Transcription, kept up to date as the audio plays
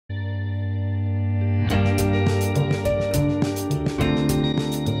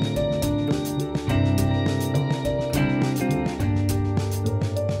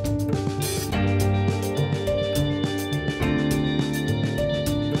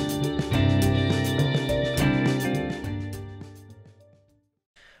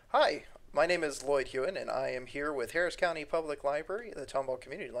My name is Loyd Huhn, and I am here with Harris County Public Library, the Tomball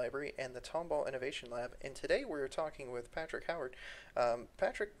Community Library, and the Tomball Innovation Lab. And today we're talking with Patrick Howard.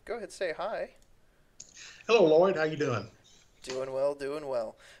 Patrick, go ahead and say hi. Hello, Lloyd. How you doing? Doing well, doing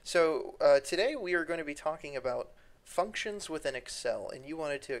well. So today we are going to be talking about functions within Excel, and you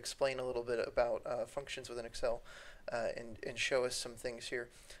wanted to explain a little bit about functions within Excel and show us some things here.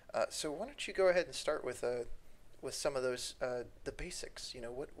 So why don't you go ahead and start with some of those the basics? You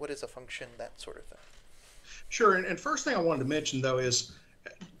know, what is a function, that sort of thing. Sure. And first thing I wanted to mention, though, is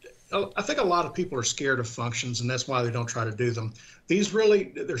I think a lot of people are scared of functions, and that's why they don't try to do them. These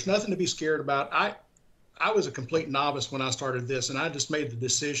really, there's nothing to be scared about. I was a complete novice when I started this, and I just made the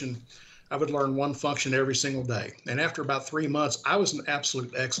decision I would learn one function every single day. And after about 3 months, I was an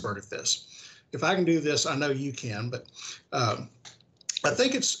absolute expert at this. If I can do this, I know you can. But I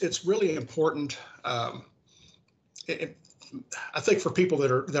think it's really important. I think for people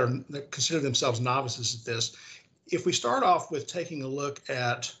that consider themselves novices at this, if we start off with taking a look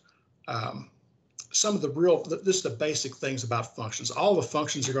at some of this is the basic things about functions. All the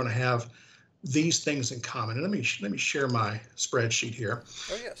functions are going to have these things in common. And let me share my spreadsheet here.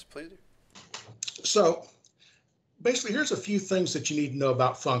 Oh yes, please do. So basically, here's a few things that you need to know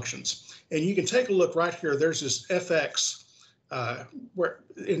about functions. And you can take a look right here. There's this fx where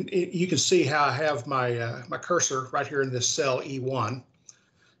you can see how I have my cursor right here in this cell E1.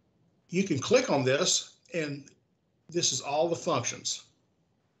 You can click on this, and this is all the functions.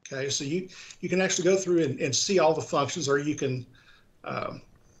 Okay, so you can actually go through and see all the functions, or you can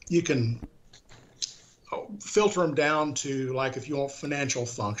filter them down to, like, if you want financial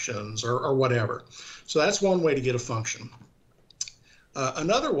functions or whatever. So that's one way to get a function.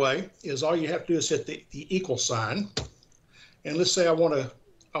 Another way is all you have to do is hit the equal sign. And let's say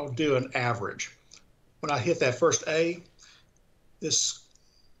I'll do an average. When I hit that first A, this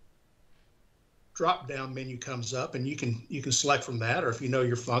drop down menu comes up, and you can select from that, or if you know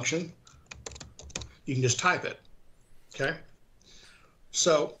your function, you can just type it. Okay.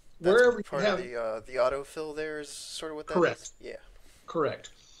 So That's wherever you part have of the autofill there is sort of what that correct, is? Yeah. correct.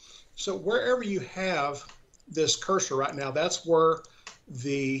 So wherever you have this cursor right now, that's where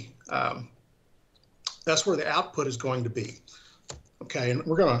the output is going to be. Okay, and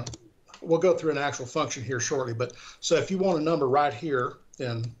we'll go through an actual function here shortly. But so if you want a number right here,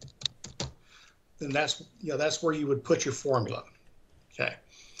 then that's where you would put your formula. Okay.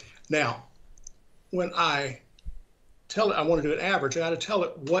 Now, when I tell it I want to do an average, I got to tell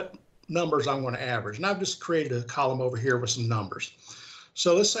it what numbers I want to average. And I've just created a column over here with some numbers.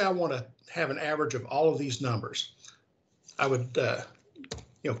 So let's say I want to have an average of all of these numbers. I would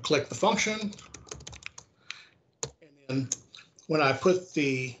click the function, and then when I put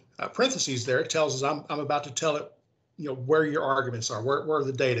the parentheses there, it tells us I'm about to tell it where your arguments are, where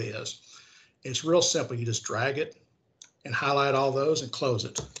the data is. It's real simple. You just drag it and highlight all those and close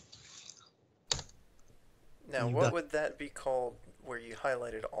it. Now, what would that be called where you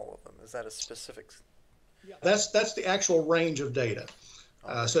highlighted all of them? Is that a specific? Yeah, that's the actual range of data.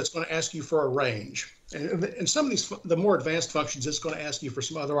 Okay. So it's going to ask you for a range. And some of these, the more advanced functions, it's going to ask you for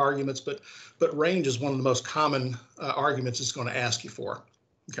some other arguments, but range is one of the most common arguments it's going to ask you for.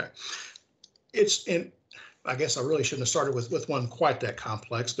 Okay. And I guess I really shouldn't have started with one quite that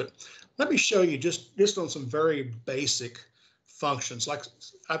complex, but let me show you just on some very basic functions. Like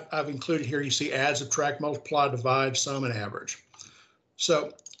I've included here, you see add, subtract, multiply, divide, sum, and average.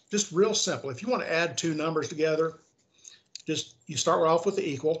 So just real simple. If you want to add two numbers together, you start off with the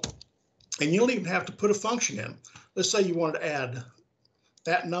equal, and you don't even have to put a function in. Let's say you wanted to add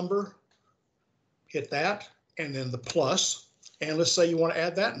that number, hit that, and then the plus, and let's say you want to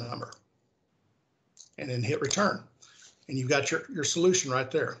add that number, and then hit return, and you've got your solution right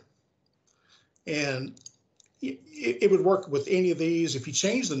there. And it would work with any of these. If you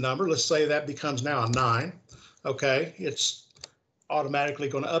change the number, let's say that becomes now a 9, okay, it's automatically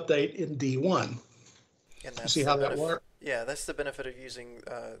going to update in D1. And You that's see how that works? Yeah, that's the benefit of using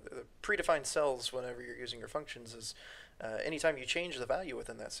the predefined cells whenever you're using your functions is anytime you change the value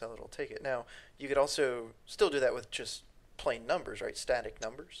within that cell, it'll take it. Now, you could also still do that with just plain numbers, right? Static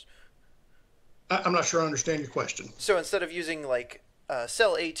numbers. I'm not sure I understand your question. So instead of using like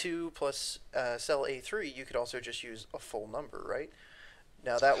cell A2 plus cell A3, you could also just use a full number, right?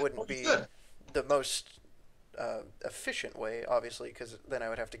 Now, that wouldn't be the most efficient way, obviously, because then I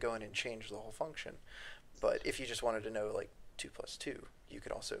would have to go in and change the whole function. But if you just wanted to know, like, 2 plus 2, you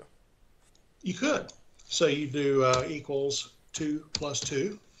could also. You could. So you do equals 2 plus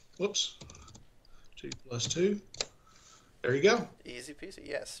 2. Whoops. 2 plus 2. There you go. Easy peasy.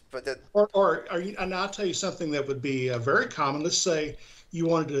 Yes, but that. Or are you, and I'll tell you something that would be very common. Let's say you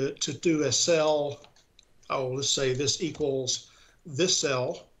wanted to do a cell. Oh, let's say this equals this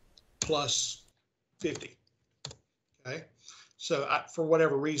cell plus 50. Okay. So for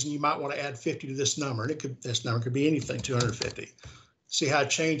whatever reason, you might want to add 50 to this number, and this number could be anything, 250. See how it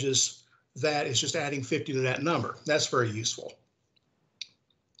changes that? It's just adding 50 to that number. That's very useful.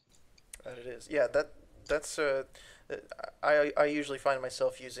 That it is. Yeah, that's I usually find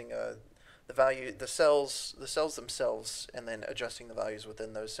myself using the cells themselves, and then adjusting the values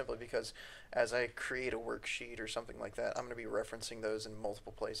within those, simply because as I create a worksheet or something like that, I'm going to be referencing those in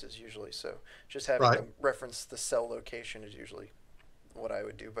multiple places usually. So just having Right. them reference the cell location is usually what I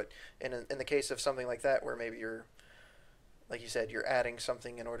would do. But in the case of something like that, where maybe you're, like you said, you're adding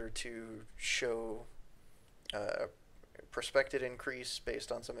something in order to show a prospected increase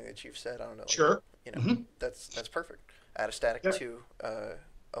based on something that you've said. I don't know, like, Sure. you know, Hmm. that's perfect. Add a static Yeah. to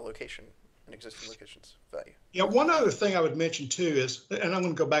a location, an existing location's value. Yeah. One other thing I would mention too is, and I'm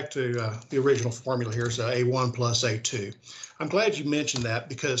going to go back to the original formula here, so A1 plus A2. I'm glad you mentioned that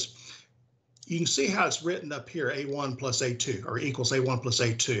because you can see how it's written up here, A1 plus A2, or equals A1 plus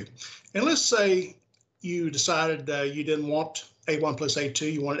A2. And let's say you decided you didn't want A1 plus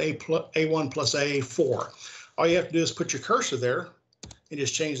A2, you wanted A1 plus A4. All you have to do is put your cursor there and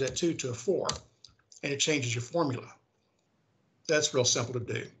just change that 2 to a 4, and it changes your formula. That's real simple to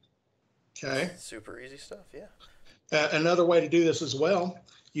do. Okay. Super easy stuff. Yeah. Another way to do this as well,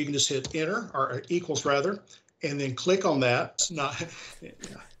 you can just hit enter, or equals rather, and then click on that. Not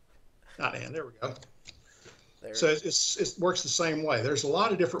and, there we go. There. So it works the same way. There's a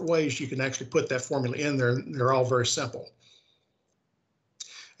lot of different ways you can actually put that formula in there. They're all very simple.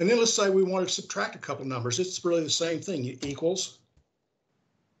 And then let's say we want to subtract a couple numbers. It's really the same thing. Equals.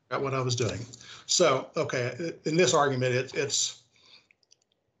 Got what I was doing. So, okay, in this argument, it's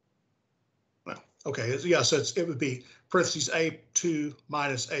well, okay, yeah, so it would be parentheses A2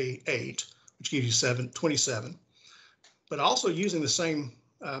 minus A8, which gives you 27. But also using the same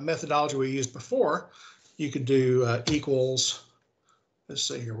methodology we used before, you could do equals, let's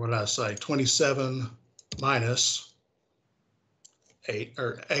see here, what did I say? 27 minus 8,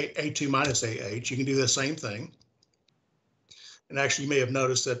 or A2 minus A8. You can do the same thing. And actually, you may have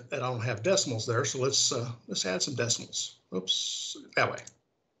noticed that I don't have decimals there, so let's add some decimals. Oops, that way.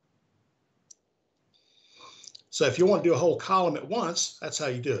 So if you want to do a whole column at once, that's how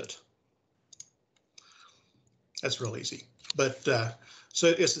you do it. That's real easy. But so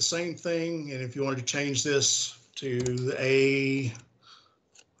it's the same thing. And if you wanted to change this to A3,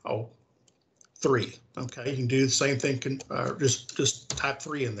 okay, you can do the same thing. Just type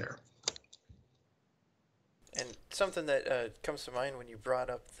 3 in there. And something that comes to mind when you brought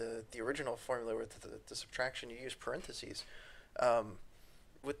up the original formula with the subtraction, you use parentheses.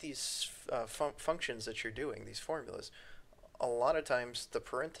 With these functions that you're doing, these formulas, a lot of times the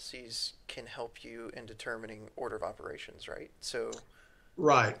parentheses can help you in determining order of operations, right? So,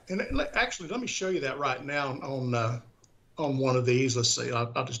 right. And actually, let me show you that right now on one of these. Let's see.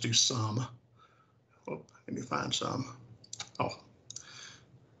 I'll just do sum. Oh, let me find some. Oh.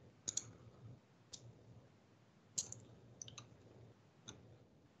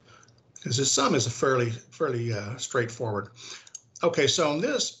 Because the sum is a fairly straightforward. Okay, so on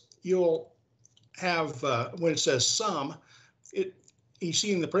this, you'll have, when it says sum, you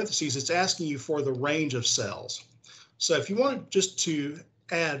see in the parentheses, it's asking you for the range of cells. So if you wanted just to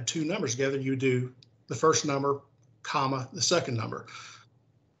add two numbers together, you do the first number, comma, the second number.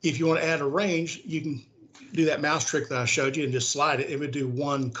 If you want to add a range, you can do that mouse trick that I showed you and just slide it. It would do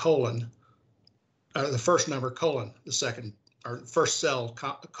 1 colon, the first number colon, the second, or first cell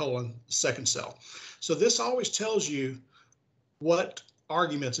colon, second cell. So this always tells you what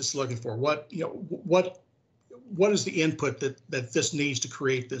arguments it's looking for. What is the input that this needs to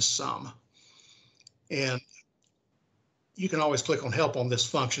create this sum? And you can always click on help on this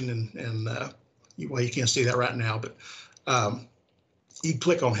function, and well, you can't see that right now, but you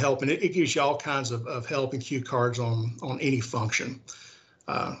click on help, and it gives you all kinds of help and cue cards on any function.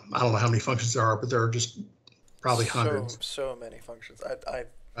 I don't know how many functions there are, but there are just probably hundreds. So many functions.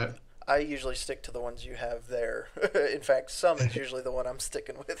 Right. I usually stick to the ones you have there. In fact, sum is usually the one I'm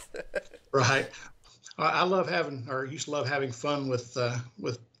sticking with. Right. I love having, or used to love having fun with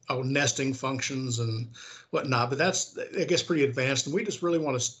nesting functions and whatnot, but that's, I guess, pretty advanced, and we just really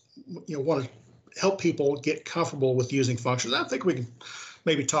want to help people get comfortable with using functions. I think we can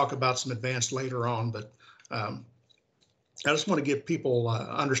maybe talk about some advanced later on, but I just want to give people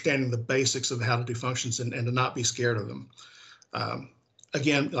understanding the basics of how to do functions and to not be scared of them.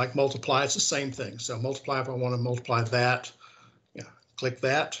 again, like multiply, it's the same thing. So multiply, if I want to multiply that, click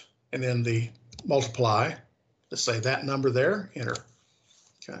that, and then the multiply, let's say that number there, enter.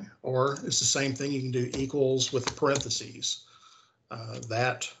 Okay, or it's the same thing. You can do equals with parentheses.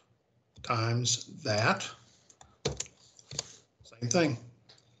 That times that, same thing.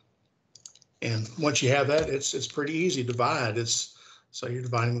 And once you have that, it's pretty easy to divide. So you're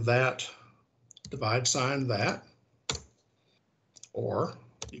dividing that, divide sign that, or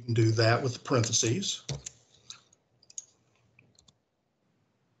you can do that with the parentheses.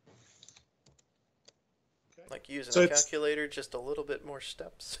 Like using a calculator, just a little bit more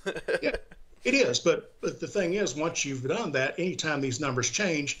steps. Yeah, it is. But the thing is, once you've done that, anytime these numbers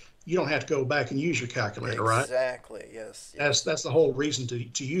change, you don't have to go back and use your calculator, right? Exactly. Yes. That's the whole reason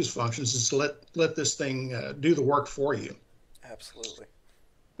to use functions, is to let this thing do the work for you. Absolutely.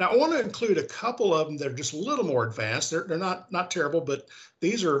 Now, I want to include a couple of them that are just a little more advanced. They're not terrible, but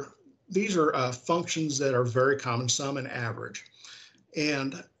these are functions that are very common, sum and average,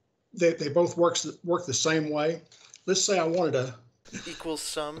 and they both work the same way. Let's say I wanted to equals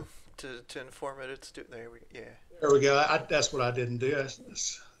sum to inform it. There we There we go. That's what I didn't do. I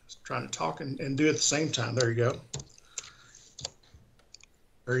was trying to talk and do it at the same time. There you go.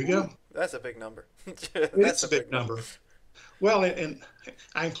 There you go. That's a big number. That's a big number. Well, and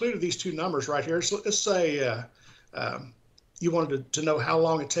I included these two numbers right here. So let's say you wanted to know how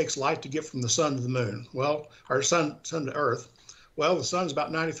long it takes light to get from the sun to the moon. Well, or sun to Earth. Well, the sun's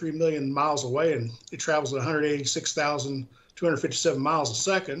about 93 million miles away, and it travels at 186,257 miles a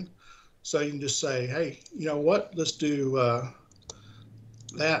second. So you can just say, hey, you know what? Let's do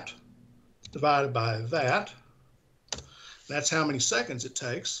that divided by that. That's how many seconds it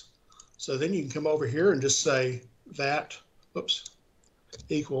takes. So then you can come over here and just say that,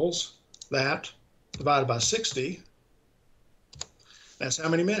 equals that divided by 60. That's how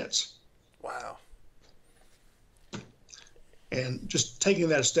many minutes. Wow. And just taking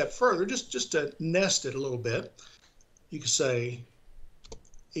that a step further, just to nest it a little bit, you could say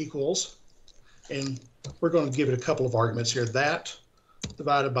equals, and we're going to give it a couple of arguments here. That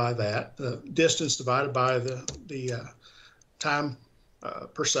divided by that, the distance divided by the time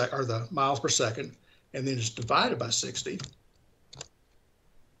per second, or the miles per second, and then just divided by 60.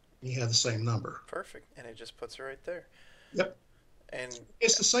 You have the same number. Perfect, and it just puts it right there. Yep. And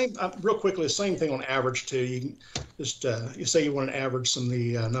it's the same, real quickly, the same thing on average too. You can just, you say you want to average some of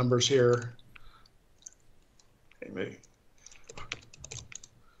the numbers here. Okay, maybe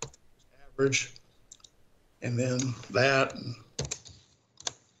average, and then that. And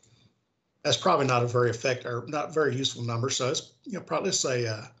that's probably not a very effective or not very useful number. So it's, probably, let's say,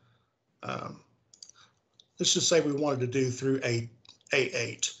 let's just say we wanted to do through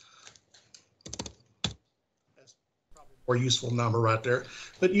A8. More useful number right there,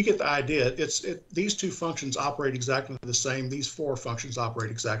 but you get the idea. These two functions operate exactly the same. These four functions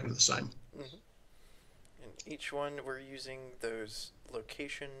operate exactly the same. Mm-hmm. And each one we're using those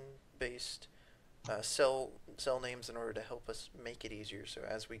location-based cell names in order to help us make it easier. So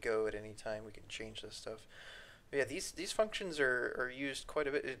as we go at any time, we can change this stuff. But yeah, these functions are used quite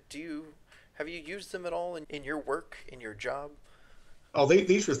a bit. Have you used them at all in your work, in your job? Oh,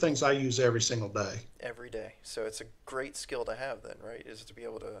 these are things I use every single day. Every day. So it's a great skill to have then, right? Is to be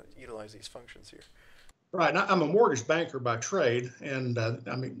able to utilize these functions here. Right. Now, I'm a mortgage banker by trade, and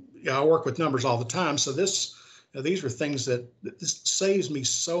I work with numbers all the time. So these are things that this saves me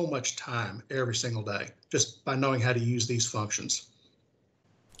so much time every single day just by knowing how to use these functions.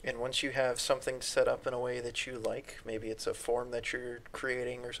 And once you have something set up in a way that you like, maybe it's a form that you're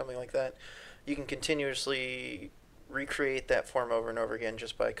creating or something like that, you can continuously recreate that form over and over again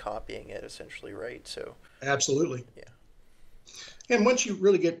just by copying it, essentially, right? So absolutely. Yeah. And once you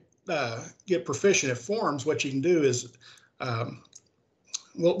really get proficient at forms, what you can do is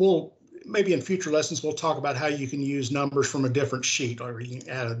we'll maybe in future lessons we'll talk about how you can use numbers from a different sheet, or you can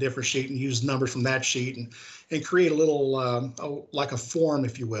add a different sheet and use numbers from that sheet and create a little like a form,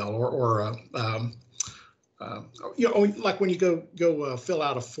 if you will, or like when you go fill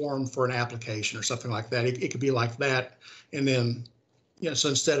out a form for an application or something like that, it could be like that. And then, so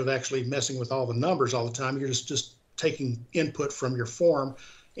instead of actually messing with all the numbers all the time, you're just taking input from your form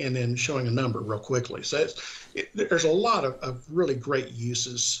and then showing a number real quickly. So there's a lot of really great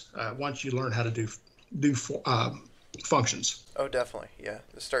uses once you learn how to do functions. Oh, definitely. Yeah.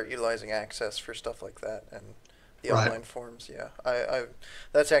 Start utilizing Access for stuff like that and the right. Online forms. Yeah. I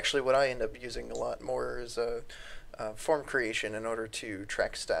that's actually what I end up using a lot more is form creation in order to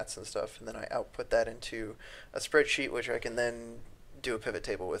track stats and stuff. And then I output that into a spreadsheet, which I can then do a pivot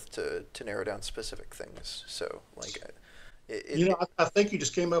table with to narrow down specific things. So It, it I think you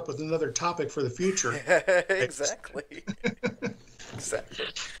just came up with another topic for the future. exactly. Exactly.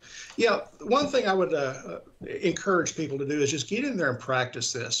 Yeah, one thing I would encourage people to do is just get in there and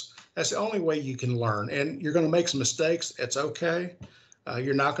practice this. That's the only way you can learn. And you're going to make some mistakes. It's okay.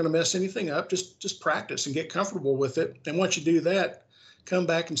 You're not going to mess anything up. Just practice and get comfortable with it. And once you do that, come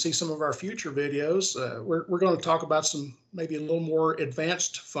back and see some of our future videos. We're going to talk about some maybe a little more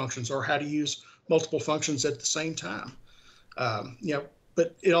advanced functions or how to use multiple functions at the same time.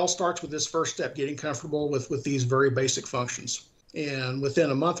 But it all starts with this first step, getting comfortable with these very basic functions. And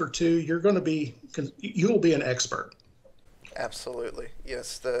within a month or two, you'll be an expert. Absolutely.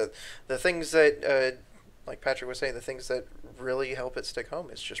 Yes. The things that like Patrick was saying, the things that really help it stick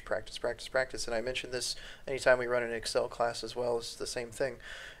home is just practice, practice, practice. And I mentioned this anytime we run an Excel class as well. It's the same thing.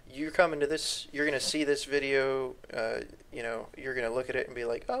 You come into this, you're going to see this video. You're going to look at it and be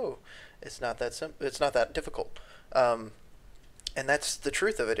like, oh, it's not that simple. It's not that difficult. And that's the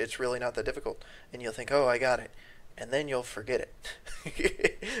truth of it. It's really not that difficult. And you'll think, oh, I got it, and then you'll forget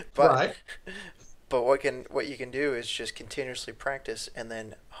it. but Right. but what you can do is just continuously practice and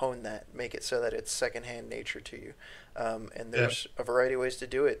then hone that, make it so that it's secondhand nature to you. And Yeah. there's a variety of ways to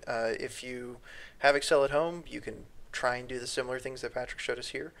do it. If you have Excel at home, you can try and do the similar things that Patrick showed us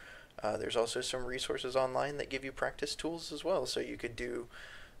here. There's also some resources online that give you practice tools as well. So you could do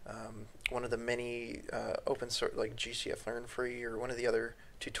one of the many open source like GCF Learn Free or one of the other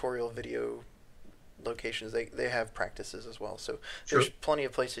tutorial video locations. They have practices as well. So Sure. there's plenty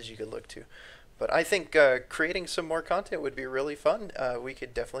of places you could look to. But I think creating some more content would be really fun. We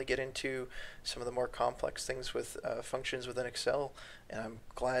could definitely get into some of the more complex things with functions within Excel, and I'm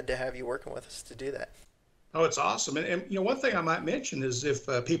glad to have you working with us to do that. Oh, it's awesome. And one thing I might mention is if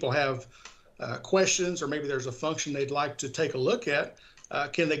people have questions or maybe there's a function they'd like to take a look at,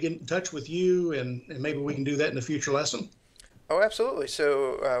 can they get in touch with you and maybe we can do that in a future lesson? Oh, absolutely.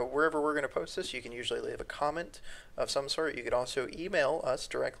 So wherever we're going to post this, you can usually leave a comment of some sort. You could also email us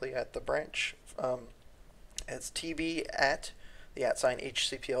directly at the branch. It's tb at the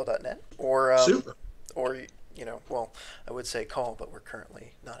 @HCPL.net Super. or well, I would say call, but we're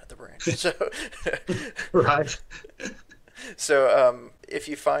currently not at the branch. So Right. so if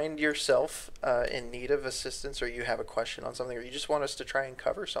you find yourself in need of assistance or you have a question on something or you just want us to try and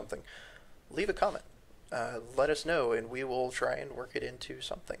cover something, leave a comment. Let us know, and we will try and work it into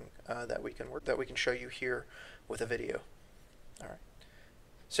something that we can show you here with a video. All right.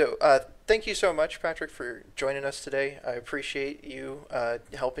 So thank you so much, Patrick, for joining us today. I appreciate you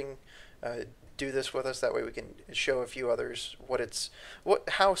helping do this with us. That way, we can show a few others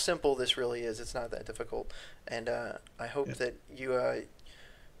how simple this really is. It's not that difficult, and I hope that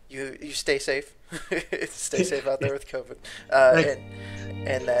you stay safe. Stay safe out there with COVID,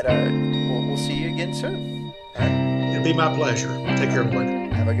 and that we'll see you again soon. All right. It'd be my pleasure. Take care,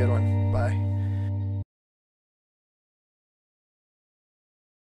 Loyd. Have a good one.